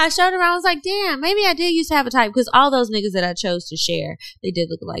 I showed him. I was like, damn, maybe I did used to have a type, because all those niggas that I chose to share, they did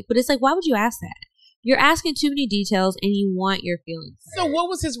look alike. But it's like, why would you ask that? You're asking too many details, and you want your feelings hurt. So what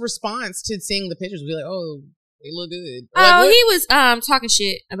was his response to seeing the pictures? Be like, oh, they look good. Oh, he was talking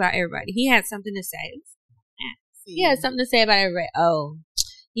shit about everybody. He had something to say. He had something to say about everybody. Oh,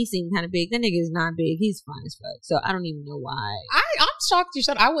 he seemed kind of big. That nigga is not big. He's fine as fuck. So I don't even know why. I'm shocked you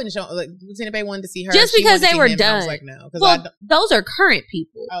showed. I wouldn't show. Like, was anybody wanted to see her? Just because they were done. I was like, no. Well, those are current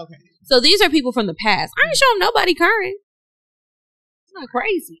people. Okay. So these are people from the past. I ain't showing nobody current. It's not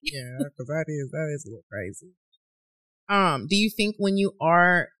crazy. Yeah, because that is a little crazy. Do you think when you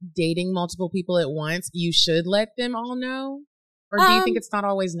are dating multiple people at once, you should let them all know? Or do you think it's not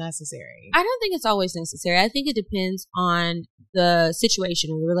always necessary? I don't think it's always necessary. I think it depends on the situation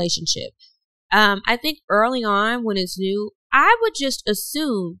or the relationship. I think early on when it's new, I would just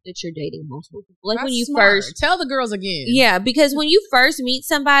assume that you're dating multiple people. Like, that's when you smart. first tell the girls again. Yeah, because when you first meet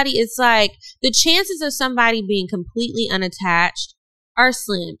somebody, it's like the chances of somebody being completely unattached are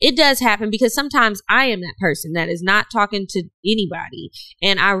slim. It does happen, because sometimes I am that person that is not talking to anybody,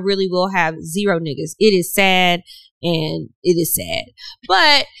 and I really will have zero niggas. It is sad, and it is sad.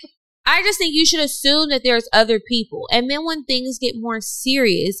 But I just think you should assume that there's other people. And then when things get more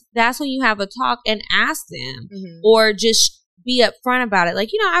serious, that's when you have a talk and ask them, or just be upfront about it. Like,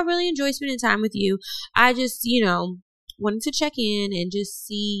 I really enjoy spending time with you. I just, wanted to check in and just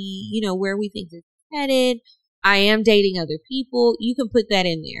see, where we think this is headed. I am dating other people. You can put that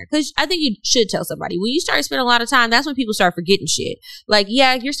in there, because I think you should tell somebody. When you start spending a lot of time, that's when people start forgetting shit. Like,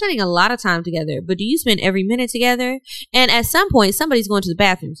 yeah, you're spending a lot of time together, but do you spend every minute together? And at some point, somebody's going to the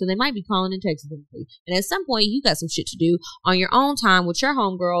bathroom, so they might be calling and texting them. And at some point, you got some shit to do on your own time with your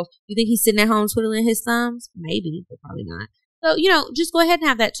homegirls. You think he's sitting at home twiddling his thumbs? Maybe, but probably not. So, just go ahead and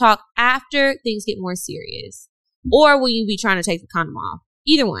have that talk after things get more serious, or when you be trying to take the condom off.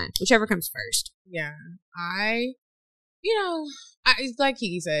 Either one, whichever comes first. Yeah. It's like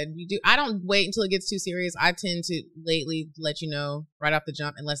Kiki said, I don't wait until it gets too serious. I tend to lately let you know right off the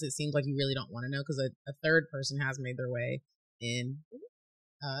jump, unless it seems like you really don't want to know, because a third person has made their way in.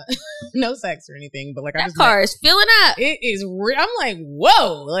 No sex or anything, but like, that car is filling up. It is real. I'm like,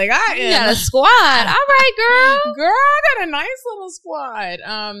 whoa, like you got a squad. All right, girl, I got a nice little squad.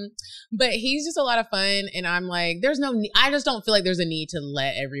 But he's just a lot of fun, and I'm like, I just don't feel like there's a need to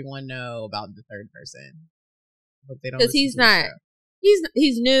let everyone know about the third person. Because he's not.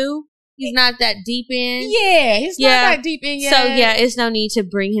 He's new. He's not that deep in. Yeah, he's not that deep in yet. So, it's no need to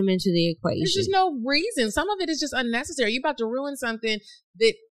bring him into the equation. There's just no reason. Some of it is just unnecessary. You're about to ruin something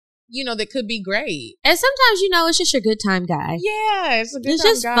that, that could be great. And sometimes, it's just your good time guy. Yeah, it's a good time guy.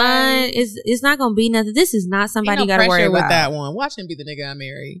 It's just fun. It's not going to be nothing. This is not somebody you got to worry about. With that one. Watch him be the nigga I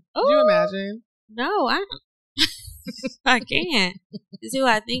marry. Could you imagine? No, I don't. I can't. It's who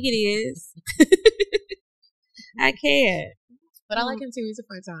I think it is. I can't. But I like him too. He's a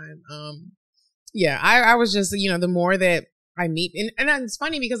fun time. I was just, the more that I meet, and it's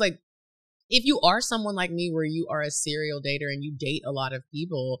funny because, like, if you are someone like me where you are a serial dater and you date a lot of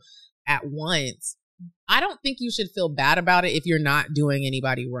people at once, I don't think you should feel bad about it if you're not doing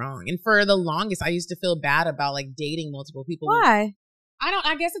anybody wrong. And for the longest, I used to feel bad about, like, dating multiple people. Why?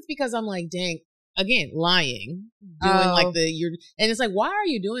 I guess it's because I'm like, dang, again, lying, doing and it's like, why are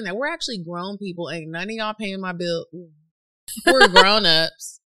you doing that? We're actually grown people, and none of y'all paying my bill. We're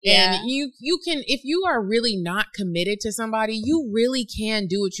grown-ups. Yeah. And you can, if you are really not committed to somebody, you really can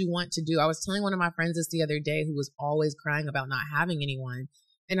do what you want to do. I was telling one of my friends this the other day, who was always crying about not having anyone.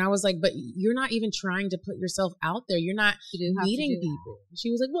 And I was like, but you're not even trying to put yourself out there. You're not meeting people. She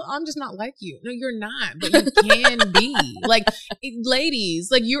was like, well, I'm just not like you. No, you're not, but you can be. Like, ladies,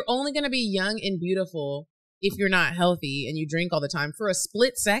 like, you're only going to be young and beautiful if you're not healthy and you drink all the time for a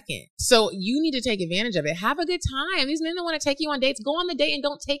split second. So you need to take advantage of it. Have a good time. These men that want to take you on dates, go on the date and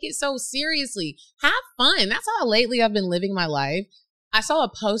don't take it so seriously. Have fun. That's how lately I've been living my life. I saw a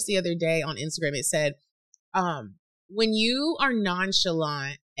post the other day on Instagram. It said, when you are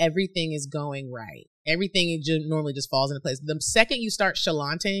nonchalant, everything is going right. Everything normally just falls into place. The second you start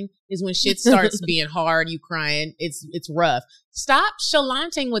chalanting is when shit starts being hard, you crying, it's rough. Stop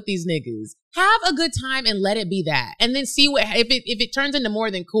chalanting with these niggas. Have a good time and let it be that. And then see what if it turns into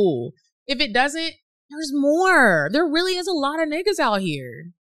more than cool. If it doesn't, there's more. There really is a lot of niggas out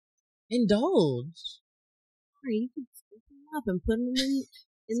here. Indulge. You can scoop them up and put them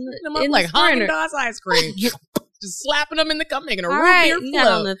them up like Haagen-Dazs ice cream. Just slapping them in the cup, making a root beer float. You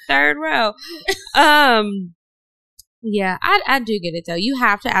got on the third row. Yeah, I do get it though. You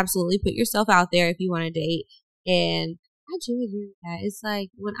have to absolutely put yourself out there if you want to date, and I do agree with that. It's like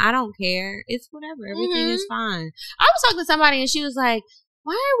when I don't care, it's whatever. Everything is fine. I was talking to somebody and she was like,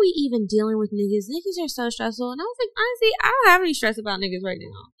 "Why are we even dealing with niggas? Niggas are so stressful." And I was like, honestly, I don't have any stress about niggas right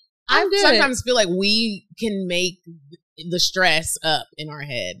now. I sometimes feel like we can make the stress up in our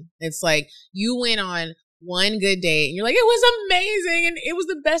head. It's like you went on one good date and you're like, it was amazing and it was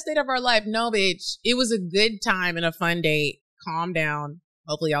the best date of our life. No, bitch. It was a good time and a fun date. Calm down.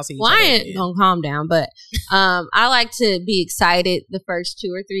 Hopefully y'all see each other. I ain't gonna calm down, but I like to be excited the first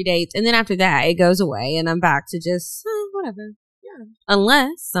 2 or 3 dates, and then after that it goes away and I'm back to just whatever. Yeah.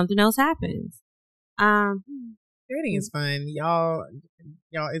 Unless something else happens. Dating is fun. Y'all,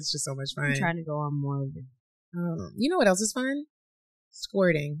 it's just so much fun. I'm trying to go on more of it. You know what else is fun?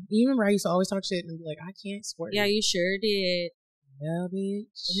 Squirting. You remember I used to always talk shit and be like, I can't squirt. Yeah, you sure did. Well,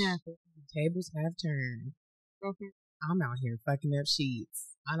 bitch. Yeah. The tables have turned. Okay. I'm out here fucking up sheets.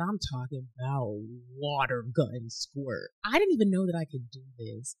 And I'm talking about water gun squirt. I didn't even know that I could do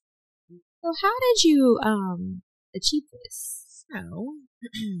this. So how did you achieve this? So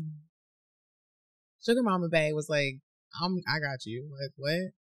Sugar Mama Bae was like, I got you. Like,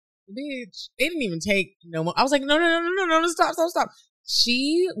 what? Bitch. It didn't even take no more. I was like, no, stop.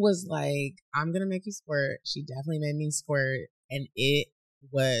 She was like, I'm gonna make you squirt. She definitely made me squirt, and it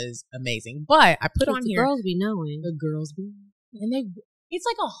was amazing. But I put on here, girls be knowing. The girls be, and it's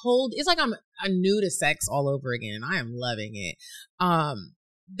like it's like I'm new to sex all over again. I am loving it.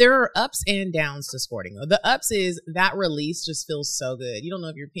 There are ups and downs to squirting. The ups is that release just feels so good. You don't know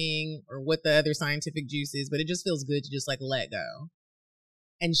if you're peeing or what the other scientific juice is, but it just feels good to just like let go.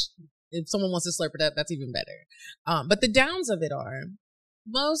 And if someone wants to slurp it up, that's even better. But the downs of it are,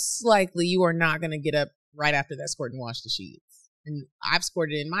 most likely you are not going to get up right after that squirt and wash the sheets. And I've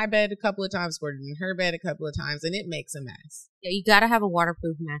squirted in my bed a couple of times, squirted in her bed a couple of times, and it makes a mess. Yeah, you got to have a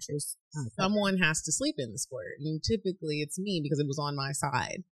waterproof mattress. Someone has to sleep in the squirt. And typically it's me because it was on my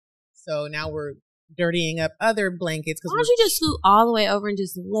side. So now we're dirtying up other blankets. Why don't you just scoot all the way over and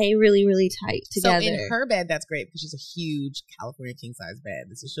just lay really, really tight together? So in her bed, that's great because she's a huge California king size bed.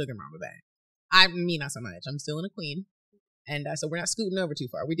 This is Sugar Mama bed. Me, not so much. I'm still in a queen. And so we're not scooting over too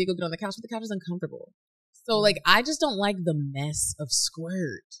far. We did go get on the couch, but the couch is uncomfortable. So like, I just don't like the mess of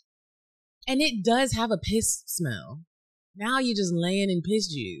squirt. And it does have a piss smell. Now you're just laying in piss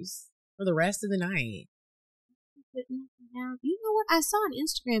juice for the rest of the night. You know what? I saw an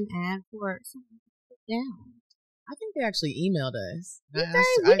Instagram ad for something to put down. I think they actually emailed us.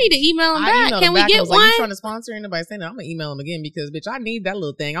 We need to email them back. Can we get one? Like, you trying to sponsor anybody saying that? I'm going to email them again because, bitch, I need that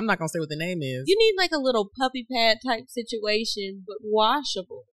little thing. I'm not going to say what the name is. You need like a little puppy pad type situation, but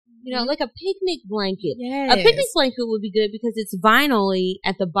washable. You know, like a picnic blanket. Yes. A picnic blanket would be good because it's vinyl-y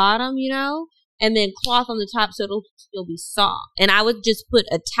at the bottom, you know, and then cloth on the top so it'll still be soft. And I would just put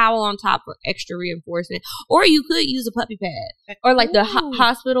a towel on top for extra reinforcement. Or you could use a puppy pad. Or like the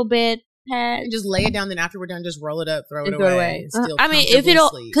hospital bed pad. And just lay it down, then after we're done, just roll it up, throw it away. I mean, if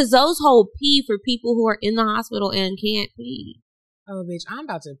it'll, because those hold pee for people who are in the hospital and can't pee. Oh, bitch, I'm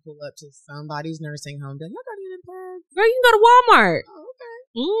about to pull up to somebody's nursing home. Y'all got any pads? Girl, you can go to Walmart. Oh, okay.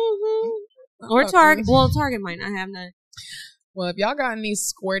 Mm-hmm. Or Target. Well, Target might not have none. Well, if y'all got any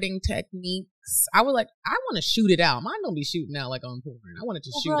squirting techniques, I want to shoot it out. Mine don't be shooting out like on porn. I want it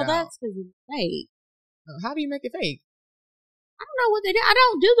to shoot out. That's because it's fake. How do you make it fake? I don't know what they did. I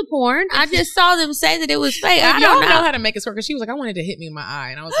don't do the porn. I just saw them say that it was fake. I don't know how to make it squirt because she was like, I wanted to hit me in my eye.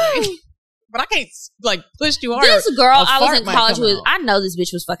 And I was like, but I can't like push too hard. This girl I was in college with, I know this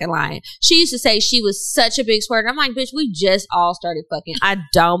bitch was fucking lying. She used to say she was such a big squirter. I'm like, bitch, we just all started fucking. I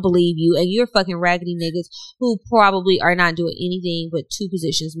don't believe you. And you're fucking raggedy niggas who probably are not doing anything but 2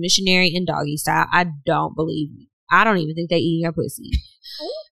 positions, missionary and doggy style. I don't believe you. I don't even think they eating your pussy.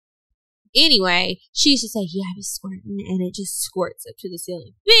 Anyway, she used to say, yeah, I be squirting and it just squirts up to the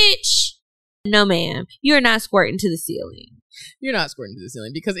ceiling. Bitch! No, ma'am. You're not squirting to the ceiling. You're not squirting to the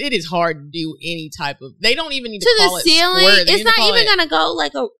ceiling because it is hard to do any type of. They don't even need to call it to the ceiling. Squirt. It's not even gonna go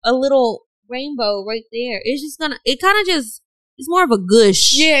like a little rainbow right there. It's just gonna. It kind of just. It's more of a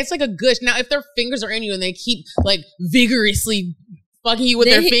gush. Yeah, it's like a gush. Now, if their fingers are in you and they keep like vigorously fucking you with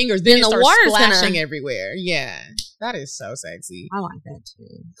their fingers, then it starts splashing everywhere. Yeah, that is so sexy. I like that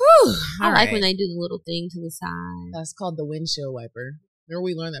too. Whew, I like when they do the little thing to the side. That's called the windshield wiper. Remember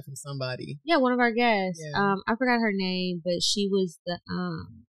we learned that from somebody. Yeah, one of our guests. Yeah. I forgot her name, but she was the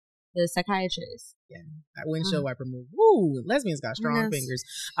the psychiatrist. Yeah, that windshield wiper move. Woo, lesbians got strong Yes. fingers.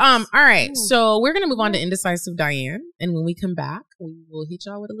 All right, Ooh. so we're gonna move on to Indecisive Diane, and when we come back, we will hit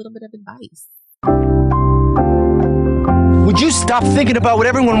y'all with a little bit of advice. Would you stop thinking about what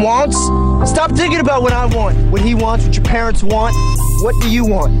everyone wants? Stop thinking about what I want, what he wants, what your parents want. What do you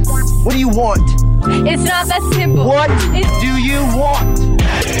want? What do you want? It's not that simple. What do you want?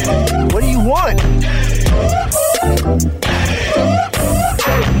 What do you want?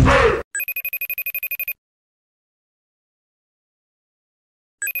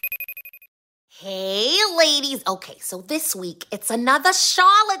 Hey, ladies. Okay, so this week, it's another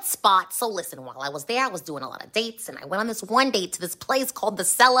Charlotte spot. So listen, while I was there, I was doing a lot of dates, and I went on this one date to this place called The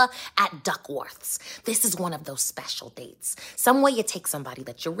Cellar at Duckworth's. This is one of those special dates. Somewhere you take somebody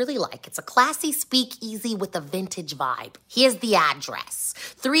that you really like. It's a classy speakeasy with a vintage vibe. Here's the address.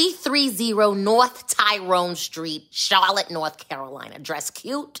 330 North Tyrone Street, Charlotte, North Carolina. Dress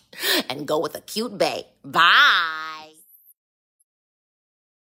cute and go with a cute bae. Bye.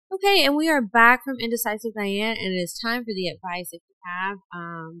 Okay, and we are back from Indecisive Diane, and it is time for the advice. If you have,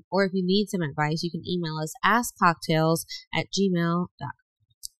 or if you need some advice, you can email us askcocktails@gmail.com.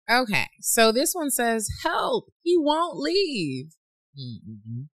 Okay, so this one says, help, he won't leave.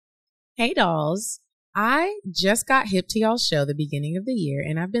 Mm-hmm. Hey, dolls. I just got hip to y'all's show the beginning of the year,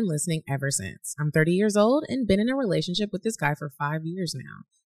 and I've been listening ever since. I'm 30 years old and been in a relationship with this guy for 5 years now.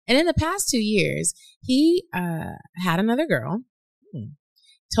 And in the past 2 years, he had another girl.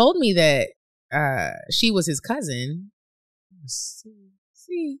 Told me that she was his cousin.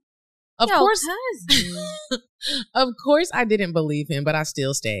 See, of course, of course, I didn't believe him, but I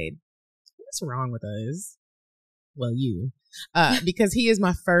still stayed. What's wrong with us? Well, you, because he is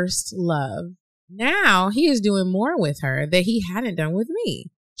my first love. Now he is doing more with her that he hadn't done with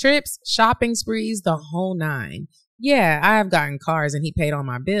me. Trips, shopping sprees, the whole nine. Yeah, I have gotten cars, and he paid all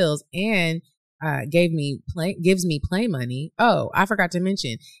my bills and gives me play money. Oh, I forgot to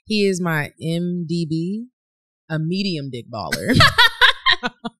mention, he is my MDB, a medium dick baller.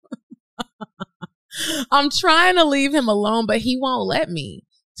 I'm trying to leave him alone, but he won't let me.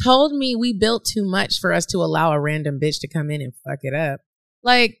 Told me we built too much for us to allow a random bitch to come in and fuck it up.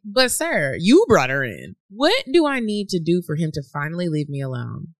 Like, but sir, you brought her in. What do I need to do for him to finally leave me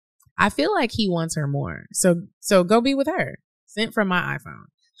alone? I feel like he wants her more. So go be with her. Sent from my iPhone.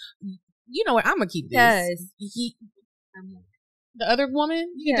 You know what? I'm gonna keep this. The other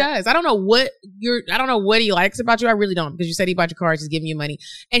woman, he does. I don't know what he likes about you. I really don't, because you said he bought your car, he's giving you money.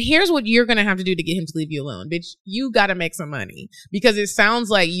 And here's what you're gonna have to do to get him to leave you alone, bitch. You gotta make some money, because it sounds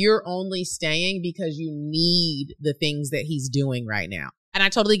like you're only staying because you need the things that he's doing right now. And I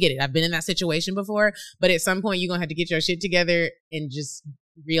totally get it. I've been in that situation before, but at some point you're gonna have to get your shit together and just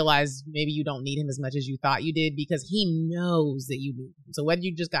realize maybe you don't need him as much as you thought you did, because he knows that you need him. So whether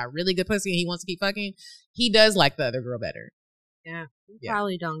you just got really good pussy and he wants to keep fucking, he does like the other girl better. Yeah, you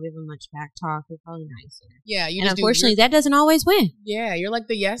probably don't give him much back talk. You're probably nicer. Yeah, and unfortunately, that doesn't always win. Yeah, you're like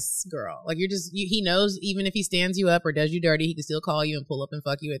the yes girl. Like he knows even if he stands you up or does you dirty, he can still call you and pull up and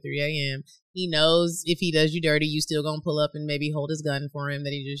fuck you at 3 a.m. He knows if he does you dirty, you still gonna pull up and maybe hold his gun for him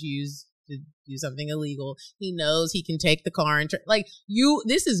that he just used to do something illegal. He knows he can take the car and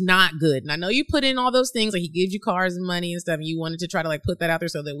this is not good. And I know you put in all those things, like he gives you cars and money and stuff, and you wanted to try to like put that out there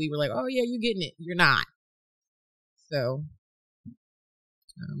so that we were like, oh yeah, you're getting it. You're not. So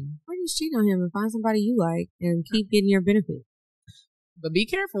or just cheat on him and find somebody you like and keep getting your benefit. But be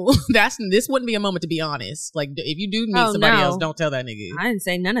careful. This wouldn't be a moment to be honest. Like, if you do meet somebody else, don't tell that nigga. I didn't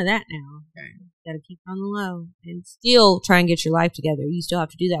say none of that now. Okay. Gotta keep on the low and still try and get your life together. You still have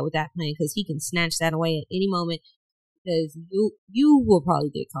to do that with that plan, because he can snatch that away at any moment, because you will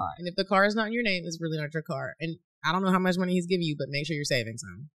probably get caught. And if the car is not in your name, it's really not your car. And I don't know how much money he's giving you, but make sure you're saving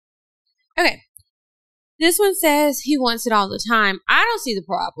some. Okay. This one says he wants it all the time. I don't see the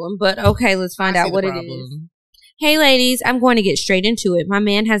problem, but okay, let's find out what it is. Hey ladies, I'm going to get straight into it. My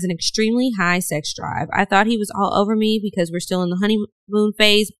man has an extremely high sex drive. I thought he was all over me because we're still in the honeymoon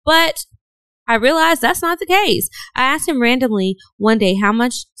phase, but I realized that's not the case. I asked him randomly one day how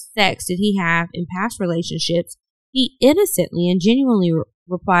much sex did he have in past relationships. He innocently and genuinely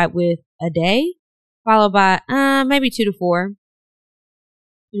replied with a day, followed by maybe 2 to 4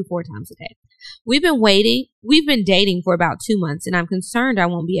 times a day. We've been dating for about 2 months, and I'm concerned I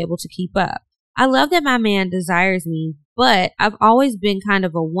won't be able to keep up. I love that my man desires me, but I've always been kind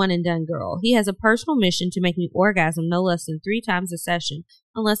of a one and done girl. He has a personal mission to make me orgasm no less than 3 times a session,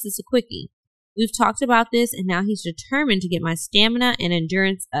 unless it's a quickie. We've talked about this, and now he's determined to get my stamina and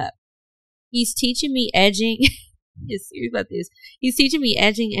endurance up. He's teaching me edging He is serious about this. He's teaching me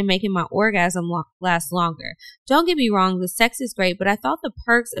edging and making my orgasm last longer. Don't get me wrong, the sex is great, but I thought the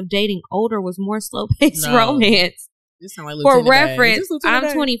perks of dating older was more slow-paced romance. Like for reference,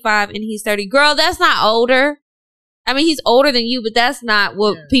 I'm 25 and he's 30. Girl, that's not older. I mean, he's older than you, but that's not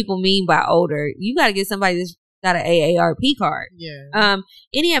what people mean by older. You got to get somebody that's got an AARP card. Yeah.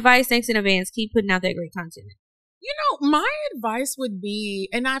 Any advice? Thanks in advance. Keep putting out that great content. You know, my advice would be,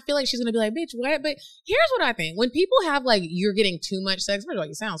 and I feel like she's going to be like, bitch, what? But here's what I think. When people have like, you're getting too much sex, first of all,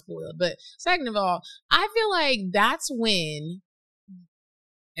 you sound spoiled. But second of all, I feel like that's when,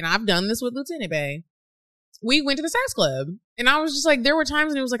 and I've done this with Lieutenant Bay, we went to the sex club. And I was just like, there were times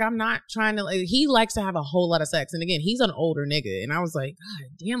when it was like, I'm not trying to, like, he likes to have a whole lot of sex. And again, he's an older nigga. And I was like, God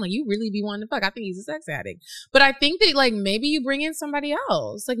damn, like, you really be wanting to fuck. I think he's a sex addict. But I think that, like, maybe you bring in somebody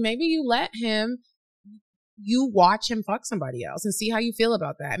else. Like, maybe you let him, you watch him fuck somebody else and see how you feel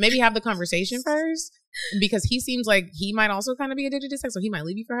about that. Maybe have the conversation first. Because he seems like he might also kind of be addicted to sex, so he might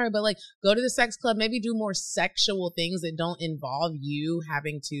leave you for her. But like, go to the sex club, maybe do more sexual things that don't involve you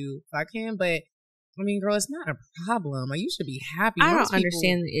having to fuck him. But I mean, girl, it's not a problem. Like, you should be happy. I don't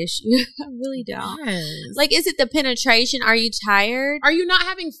understand the issue. I really don't. Yes. Like, is it the penetration? Are you tired? Are you not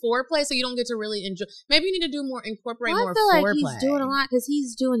having foreplay so you don't get to really enjoy? Maybe you need to do more, incorporate more foreplay. I feel like he's doing a lot because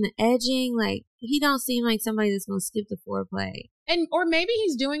he's doing the edging. Like, he don't seem like somebody that's going to skip the foreplay. Or maybe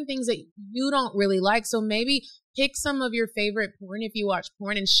he's doing things that you don't really like. So maybe pick some of your favorite porn if you watch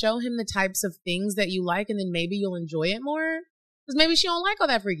porn and show him the types of things that you like, and then maybe you'll enjoy it more. Because maybe she don't like all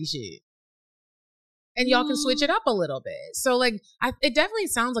that freaky shit. And y'all can switch it up a little bit. So, like, it definitely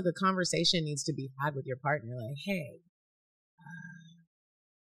sounds like a conversation needs to be had with your partner. Like, hey,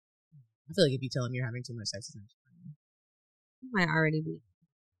 I feel like if you tell him you're having too much sex, it's not fun. It might already be.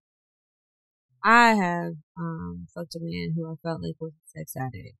 I have fucked a man who I felt like was a sex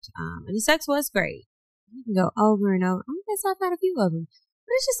addict. And the sex was great. You can go over and over. I guess I've had a few of them.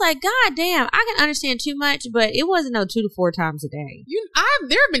 But it's just like, God damn, I can understand too much, but it wasn't 2 to 4 times a day.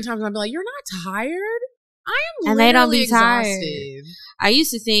 There have been times when I've been like, you're not tired? I am and literally they don't be exhausted. Tired. I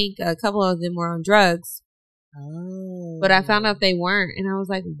used to think a couple of them were on drugs. Oh. But I found out they weren't. And I was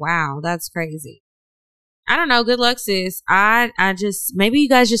like, wow, that's crazy. I don't know. Good luck, sis. I just, maybe you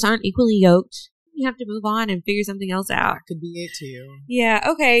guys just aren't equally yoked. You have to move on and figure something else out. That could be it too. Yeah.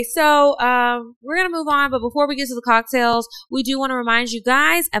 Okay. So, we're going to move on. But before we get to the cocktails, we do want to remind you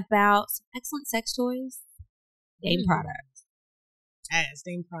guys about some excellent sex toys. Dame products. Yes,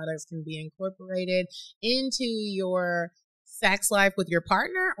 Dame products can be incorporated into your sex life with your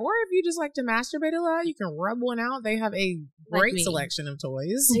partner, or if you just like to masturbate a lot, you can rub one out. They have a great selection of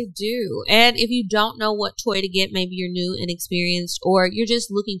toys. They do. And if you don't know what toy to get, maybe you're new and inexperienced, or you're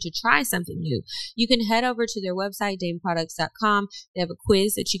just looking to try something new, you can head over to their website, dameproducts.com. They have a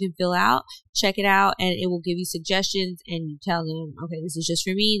quiz that you can fill out, check it out, and it will give you suggestions, and you tell them, okay, this is just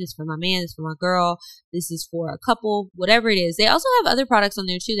for me, this is for my man, this is for my girl, this is for a couple, whatever it is. They also have other products on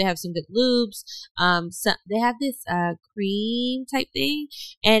there too. They have some good lubes. They have this cream type thing,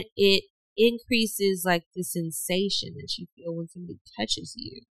 and it increases like the sensation that you feel when somebody touches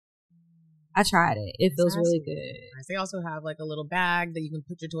you. I tried it. It feels really good. They also have like a little bag that you can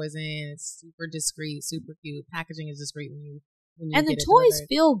put your toys in. It's super discreet, super cute. Packaging is discreet when you and the toys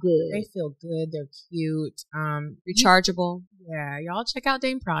feel good. They feel good. They're cute. Rechargeable. Yeah. Y'all check out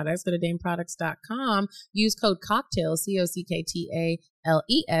Dame Products. Go to dameproducts.com. Use code COCKTAILS, COCKTALES,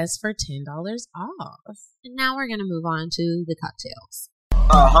 for $10 off. And now we're going to move on to the cocktails. If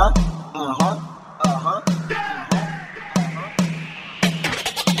I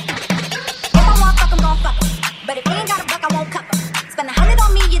want fuck, I'm gon' fuck 'em. But if you ain't got a buck, I won't cuff 'em. Spend 100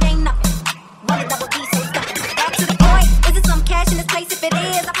 on me, it ain't nothing. Run a double D, so stuck 'em. Back to the point. Is it some cash in this place? If it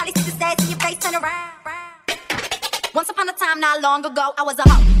is, I'll probably see the stats in your face. Turn around. Once upon a time, not long ago, I was a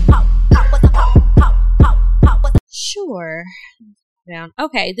Sure. Down.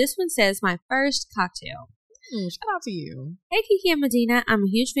 Okay, this one says my first cocktail. Shout out to you. Hey, Kiki and Medina. I'm a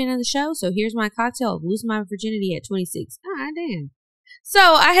huge fan of the show, so here's my cocktail of losing my virginity at 26. Ah, damn. So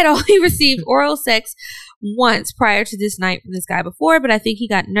I had only received oral sex once prior to this night from this guy before, but I think he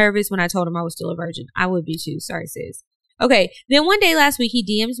got nervous when I told him I was still a virgin. I would be too. Sorry, sis. Okay, then one day last week, he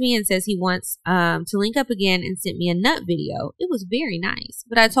DMs me and says he wants to link up again and sent me a nut video. It was very nice,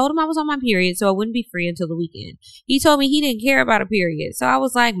 but I told him I was on my period, so I wouldn't be free until the weekend. He told me he didn't care about a period, so I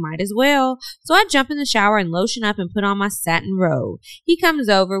was like, might as well. So I jump in the shower and lotion up and put on my satin robe. He comes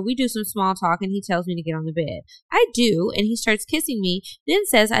over, we do some small talk, and he tells me to get on the bed. I do, and he starts kissing me, then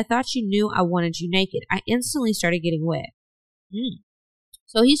says, I thought you knew I wanted you naked. I instantly started getting wet.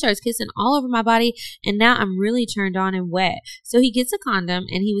 So he starts kissing all over my body, and now I'm really turned on and wet. So he gets a condom,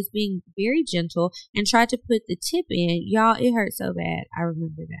 and he was being very gentle and tried to put the tip in. Y'all, it hurt so bad. I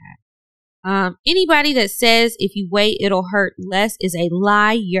remember that. Anybody that says if you wait it'll hurt less is a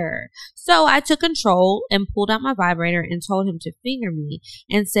liar. So I took control and pulled out my vibrator and told him to finger me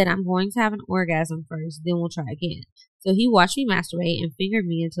and said, I'm going to have an orgasm first, then we'll try again. So he watched me masturbate and fingered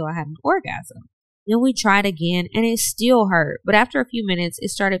me until I had an orgasm. Then we tried again, and it still hurt. But after a few minutes, it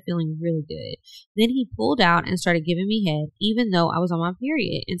started feeling really good. Then he pulled out and started giving me head, even though I was on my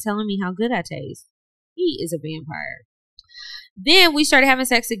period, and telling me how good I taste. He is a vampire. Then we started having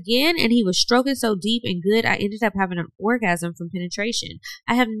sex again, and he was stroking so deep and good, I ended up having an orgasm from penetration.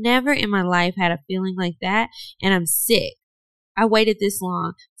 I have never in my life had a feeling like that, and I'm sick. I waited this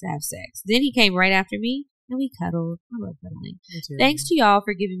long to have sex. Then he came right after me, and we cuddled. I love cuddling. Thanks to y'all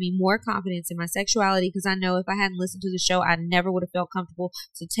for giving me more confidence in my sexuality, because I know if I hadn't listened to the show, I never would have felt comfortable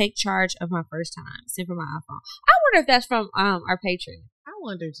to take charge of my first time. Send from my iPhone. I wonder if that's from our Patreon. I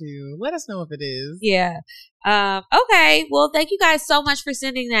wonder too. Let us know if it is. Yeah. Okay. Well, thank you guys so much for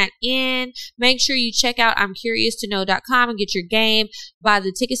sending that in. Make sure you check out I'mCuriousToKnow.com and get your game. Buy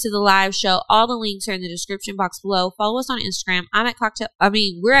the tickets to the live show. All the links are in the description box below. Follow us on Instagram.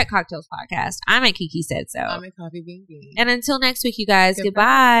 We're at Cocktails Podcast. I'm at Kiki Said So. I'm at Coffee Bean Bean. And until next week, you guys,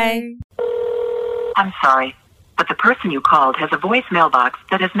 goodbye. I'm sorry, but the person you called has a voicemail box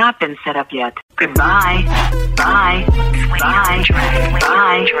that has not been set up yet. Goodbye. Bye. Bye.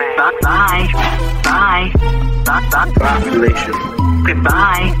 Bye. Bye. Bye. Bye. Population.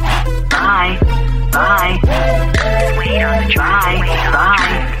 Goodbye. Bye. Bye. Wait on the track.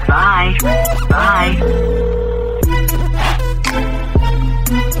 Bye. Bye. Bye.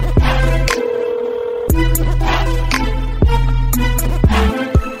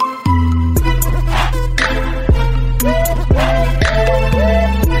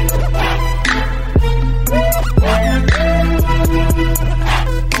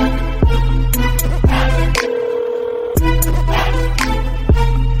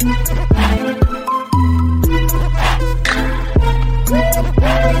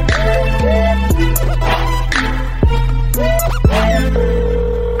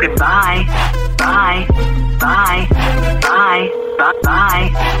 Goodbye. Bye. Bye. Bye. Bye.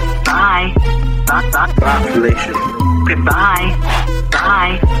 Bye. Bye. Population. Goodbye.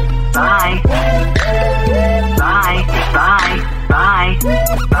 Bye. Bye. Bye. Bye. Bye.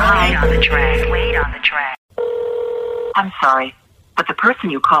 Bye. Wait on the track. Wait on the track. I'm sorry, but the person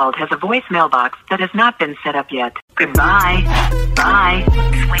you called has a voicemail box that has not been set up yet. Goodbye. Bye.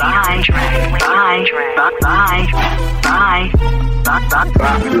 Bye. Bye. Bye. Bye. Bye.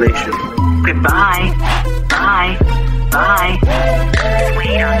 Population. Goodbye. Bye. Bye.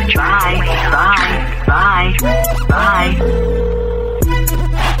 Wait on the track. Bye. Bye. Bye.